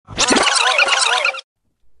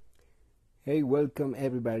Hey, welcome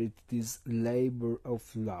everybody to this labor of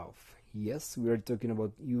love. Yes, we are talking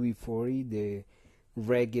about UB40, the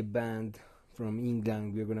reggae band from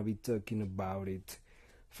England. We're gonna be talking about it.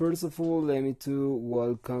 First of all, let me to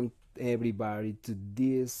welcome everybody to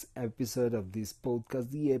this episode of this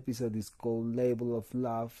podcast. The episode is called Label of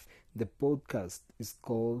Love. The podcast is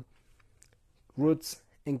called Roots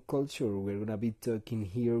and Culture. We're gonna be talking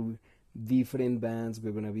here different bands.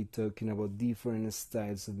 We're gonna be talking about different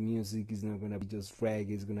styles of music. It's not gonna be just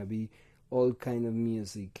reggae. It's gonna be all kind of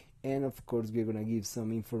music. And of course, we're gonna give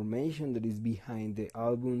some information that is behind the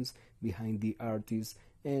albums, behind the artists,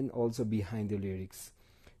 and also behind the lyrics.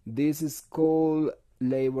 This is called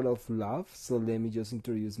Labor of Love. So let me just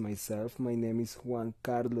introduce myself. My name is Juan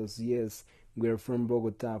Carlos. Yes, we're from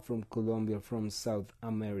Bogota, from Colombia, from South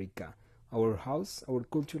America. Our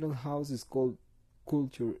cultural house is called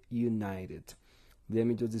Culture United. Let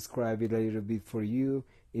me just describe it a little bit for you.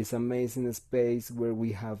 It's an amazing space where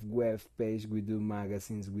we have web page, we do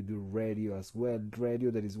magazines, we do radio as well.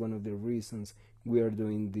 Radio, that is one of the reasons we are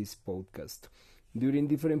doing this podcast. During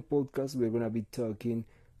different podcasts, we're gonna be talking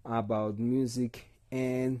about music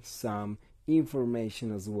and some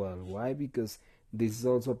information as well. Why? Because this is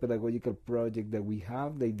also a pedagogical project that we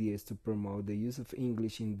have. The idea is to promote the use of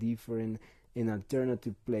English in different and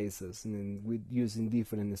alternative places and with using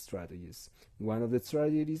different strategies. One of the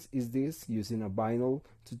strategies is this, using a vinyl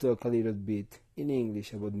to talk a little bit in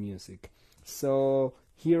English about music. So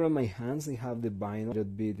here on my hands I have the vinyl, a little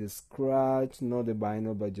bit scratch, not the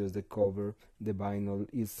vinyl but just the cover. The vinyl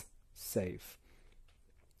is safe.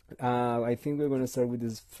 I think we're gonna start with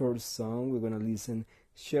this first song. We're gonna listen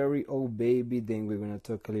Cherry Oh Baby, then we're gonna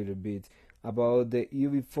talk a little bit about the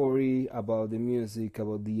UB40, about the music,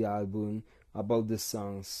 about the album, about the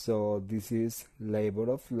songs. So this is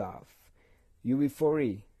Labor of Love.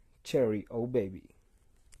 UB40, Cherry Oh Baby.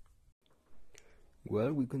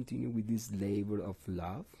 Well, we continue with this labor of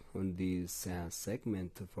love on this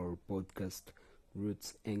segment of our podcast,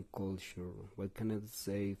 Roots and Culture. What can I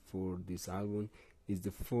say for this album? It's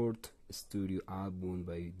the fourth studio album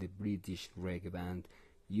by the British reggae band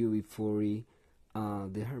UB40.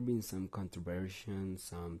 There have been some controversy,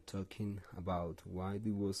 some talking about why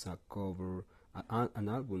it was a cover, an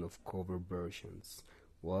album of cover versions.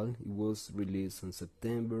 Well, it was released on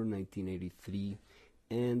September 1983,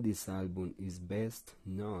 and this album is best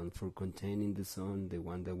known for containing the song, the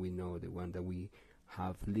one that we know, the one that we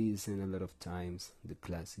have listened a lot of times, the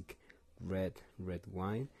classic Red Red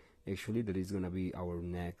Wine. Actually, that is gonna be our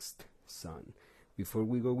next song. Before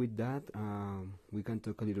we go with that, we can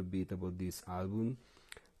talk a little bit about this album.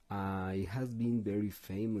 It has been very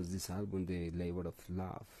famous, this album, The Labor of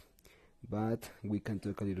Love. But we can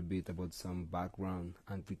talk a little bit about some background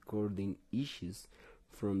and recording issues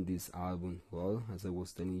from this album. Well, as I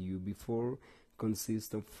was telling you before,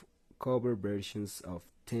 consists of cover versions of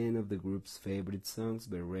 10 of the group's favorite songs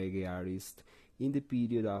by reggae artists in the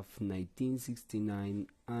period of 1969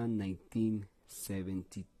 and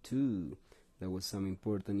 1972. There was some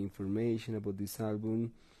important information about this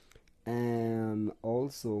album, and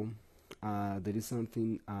also there is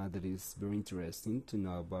something that is very interesting to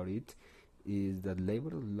know about it, is that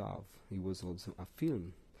Labor of Love, it was also a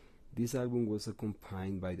film. This album was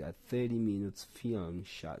accompanied by a 30 minutes film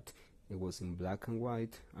shot. It was in black and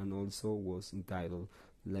white and also was entitled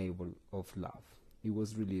Labor of Love. It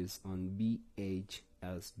was released on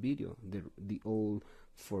VHS video, the old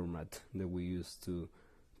format that we used to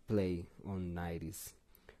play on 90s.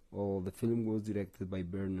 The film was directed by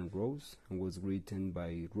Bernard Rose and was written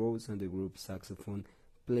by Rose and the group saxophone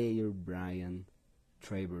player Brian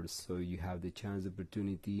Travers. So you have the chance,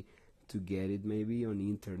 opportunity to get it maybe on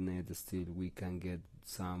internet. Still we can get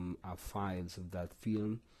some files of that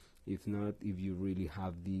film. If not, if you really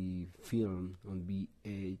have the film on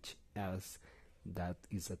VHS, that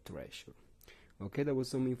is a treasure. Okay, that was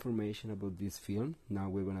some information about this film. Now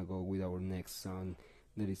we're gonna go with our next song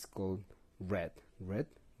that is called Red Red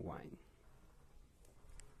Wine.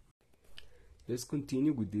 Let's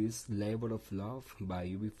continue with this Labor of Love by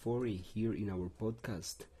UB40 here in our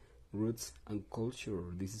podcast, Roots and Culture.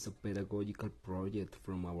 This is a pedagogical project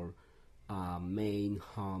from our main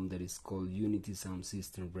home that is called Unity Sound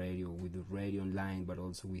System Radio. We do radio online, but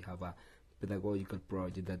also we have a pedagogical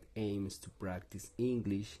project that aims to practice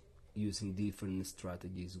English using different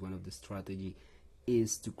strategies. One of the strategy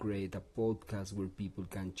is to create a podcast where people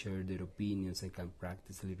can share their opinions and can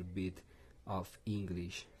practice a little bit of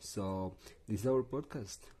English. So this is our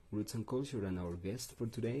podcast, Roots and Culture, and our guest for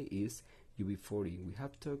today is UB40. We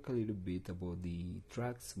have talked a little bit about the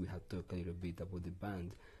tracks, we have talked a little bit about the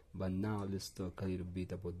band, but now let's talk a little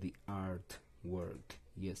bit about the artwork.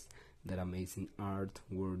 Yes, that amazing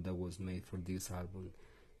artwork that was made for this album.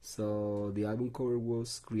 So the album cover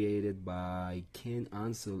was created by Ken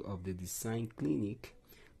Ansel of the Design Clinic,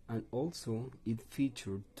 and also it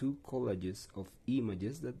featured two collages of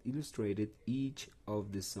images that illustrated each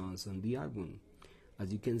of the songs on the album.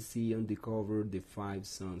 As you can see on the cover, the 5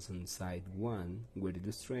 songs on side 1 were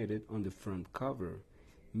illustrated on the front cover.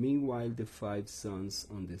 Meanwhile, the 5 songs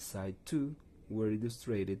on the side 2 were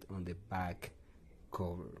illustrated on the back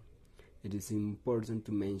cover. It is important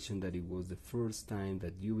to mention that it was the first time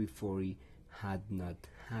that UB40 had not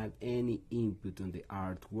had any input on the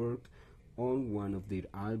artwork on one of their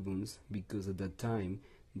albums, because at that time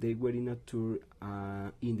they were in a tour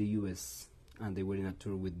in the US, and they were in a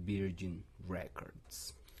tour with Virgin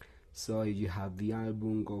Records. So if you have the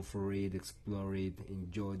album, go for it, explore it,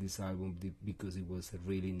 enjoy this album because it was a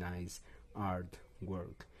really nice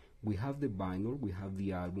artwork. We have the vinyl, we have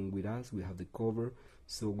the album with us, we have the cover.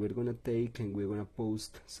 So we're gonna take and we're gonna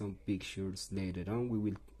post some pictures later on. We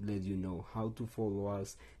will let you know how to follow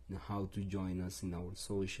us and how to join us in our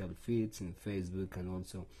social feeds in Facebook and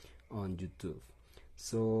also on YouTube.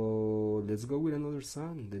 So let's go with another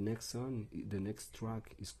song. The next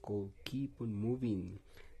track is called "Keep on Moving."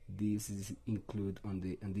 This is included on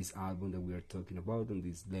this album that we are talking about, on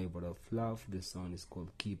this Labor of Love. The song is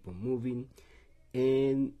called "Keep on Moving,"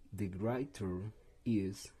 and the writer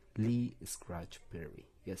is Lee Scratch Perry.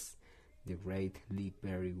 Yes, the great Lee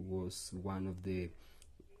Perry was one of the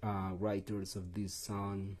writers of this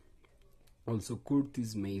song. Also,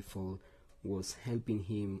 Curtis Mayfield was helping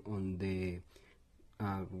him on the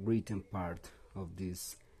written part of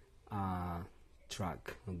this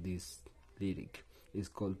track, of this lyric. It's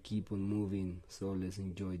called "Keep on Moving." So let's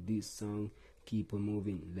enjoy this song, "Keep on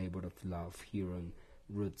Moving," Labor of Love, here on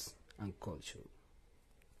Roots and Culture.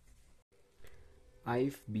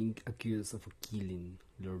 I've been accused of a killing.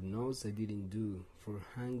 Lord knows I didn't do. For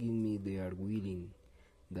hanging me they are willing.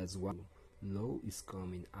 That's why law is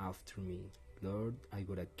coming after me. Lord, I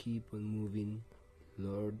gotta keep on moving.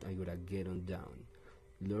 Lord, I gotta get on down.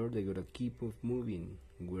 Lord, I gotta keep on moving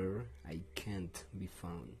where I can't be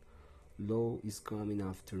found. Law is coming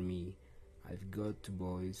after me. I've got two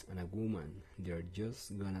boys and a woman. They're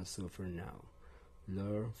just gonna suffer now.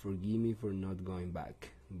 Lord, forgive me for not going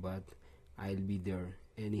back, but I'll be there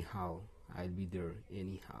anyhow. I'll be there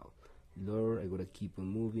anyhow. Lord, I gotta keep on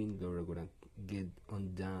moving. Lord, I gotta get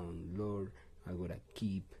on down. Lord, I gotta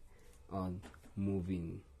keep on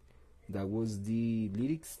moving. That was the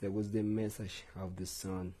lyrics, that was the message of the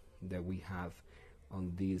song that we have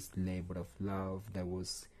on this Labor of Love. That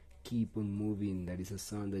was "Keep on Moving." That is a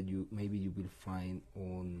song that you will find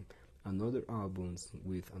on another albums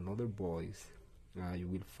with another voice. You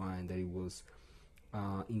will find that it was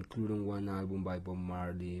included on one album by Bob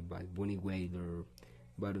Marley, by Bunny Wailer,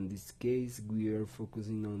 but in this case we are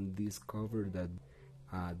focusing on this cover that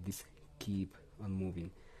this "Keep on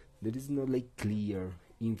Moving." There is not like clear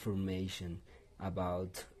information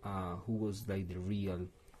about who was like the real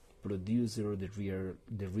producer or the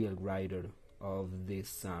real writer of this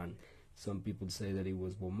song. Some people say that it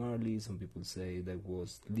was Bob Marley, some people say that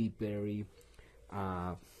was Lee Perry.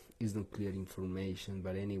 It's not clear information,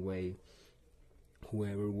 but anyway,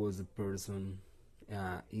 whoever was the person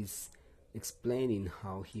is explaining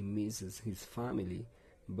how he misses his family,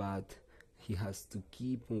 but he has to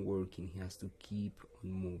keep on working, he has to keep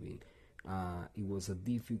on moving. It was a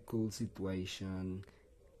difficult situation,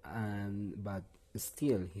 but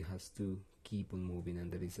still he has to keep on moving,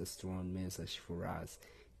 and there is a strong message for us.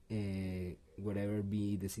 Whatever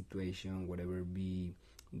be the situation, whatever be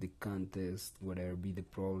the contest, whatever be the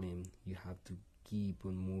problem, you have to keep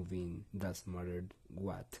on moving. Doesn't matter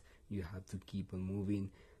what, you have to keep on moving.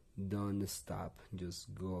 Don't stop,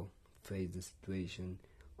 just go face the situation,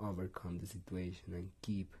 overcome the situation, and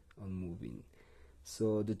keep on moving.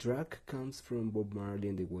 So the track comes from Bob Marley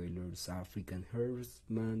and the Wailers' African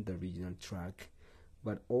Herdsman, the original track,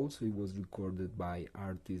 but also it was recorded by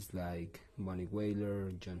artists like Bunny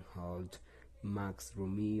Wailer, John Holt, Max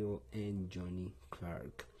Romeo, and Johnny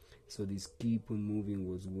Clark. So this "Keep on Moving"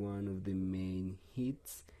 was one of the main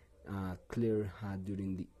hits Claire had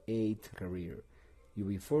during the 8th career.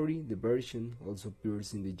 UB40, the version, also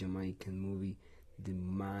appears in the Jamaican movie The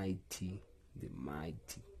Mighty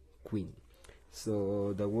Queen.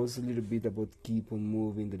 So that was a little bit about "Keep on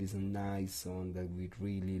Moving." That is a nice song that we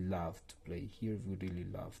really love to play here. We really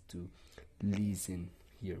love to listen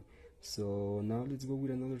here. So now let's go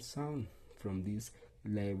with another song from this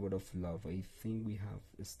Labor of Love. I think we have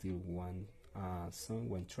still one song,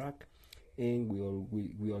 one track, and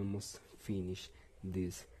we almost finish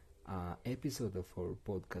this episode of our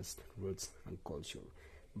podcast Roots and Culture.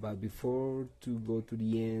 But before to go to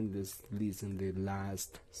the end, let's listen the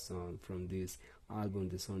last song from this album.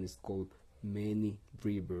 The song is called Many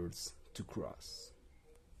Rivers to Cross.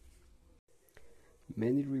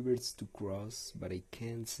 Many rivers to cross, but I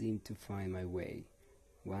can't seem to find my way.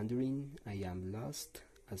 Wandering, I am lost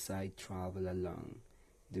as I travel along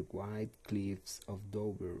the white cliffs of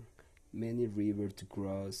Dover. Many rivers to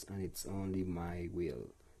cross, and it's only my will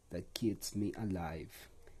that keeps me alive.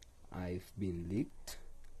 I've been licked,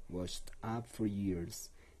 washed up for years,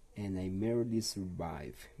 and I merely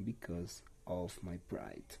survive because of my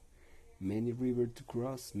pride. Many rivers to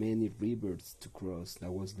cross, many rivers to cross.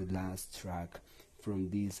 That was the last track from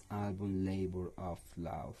this album, Labor of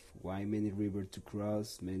Love. Why many rivers to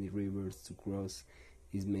cross? Many rivers to cross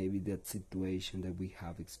is maybe that situation that we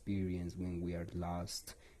have experienced when we are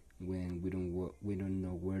lost, when we don't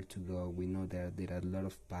know where to go. We know that there are a lot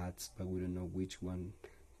of paths, but we don't know which one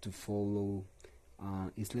to follow.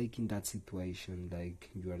 It's like in that situation,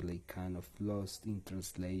 like you are like kind of lost in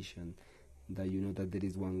translation, that you know that there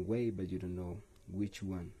is one way, but you don't know which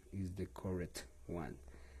one is the correct one.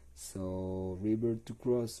 So rivers to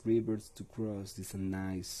cross is a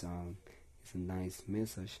nice song. It's a nice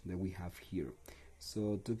message that we have here.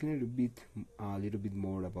 So talking a little bit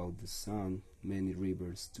more about the song, Many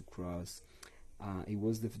Rivers to Cross. It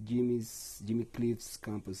was the Jimmy Cliff's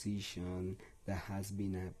composition that has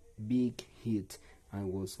been a big hit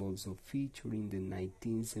and was also featured in the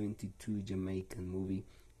 1972 Jamaican movie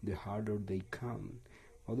The Harder They Come.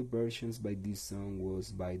 Other versions by this song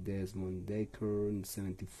was by Desmond Dekker in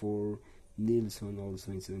 74, Nilsson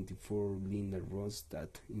also in 74, Linda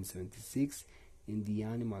Ronstadt in 76, in The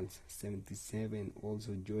Animals 77,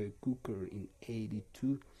 also Joe Cooker in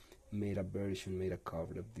 82 made a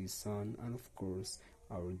cover of this song, and of course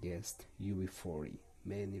our guest UB40,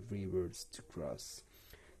 Many Rivers to Cross.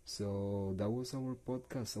 So that was our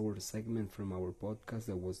podcast, our segment from our podcast.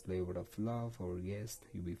 That was Labor of Love, our guest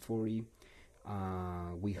UB40.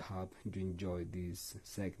 We hope you enjoyed this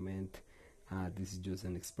segment. This is just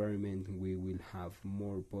an experiment. We will have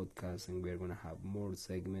more podcasts and we're gonna have more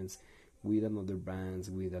segments with another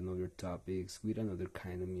bands, with another topics, with another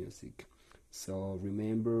kind of music. So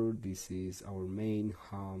remember, this is our main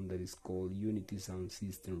home that is called Unity Sound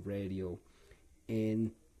System Radio,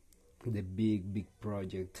 and the big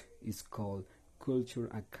project is called Culture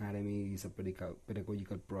Academy. Is a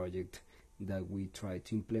pedagogical project that we try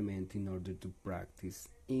to implement in order to practice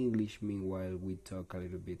English. Meanwhile, we talk a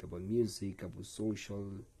little bit about music, about social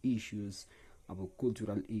issues, about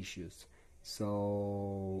cultural issues.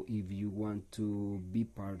 So if you want to be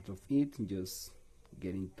part of it, just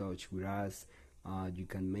get in touch with us. You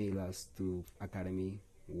can mail us to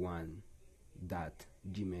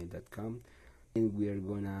academy1.gmail.com, and we are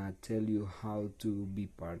gonna tell you how to be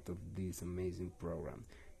part of this amazing program.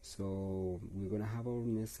 So we're gonna have our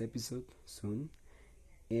next episode soon.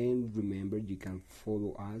 And remember, you can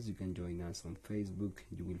follow us, you can join us on Facebook.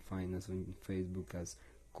 You will find us on Facebook as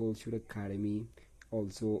Culture Academy.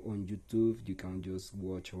 Also on YouTube, you can just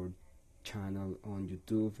watch our channel on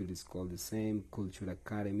YouTube. It is called the same, Culture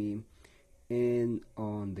Academy. And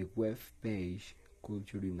on the web page,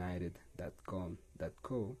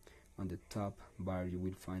 cultureunited.com.co, on the top bar you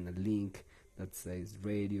will find a link that says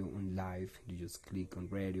radio on live. You just click on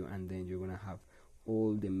radio, and then you're gonna have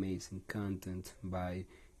all the amazing content by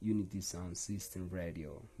Unity Sound System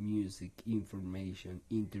Radio, music, information,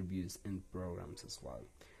 interviews, and programs as well.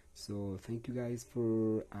 So thank you guys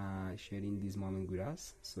for sharing this moment with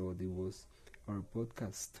us. So this was our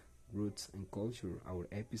podcast, Roots and Culture, our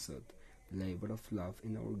episode, Labor of Love,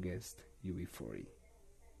 and our guest UB40.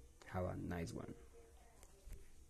 Have a nice one.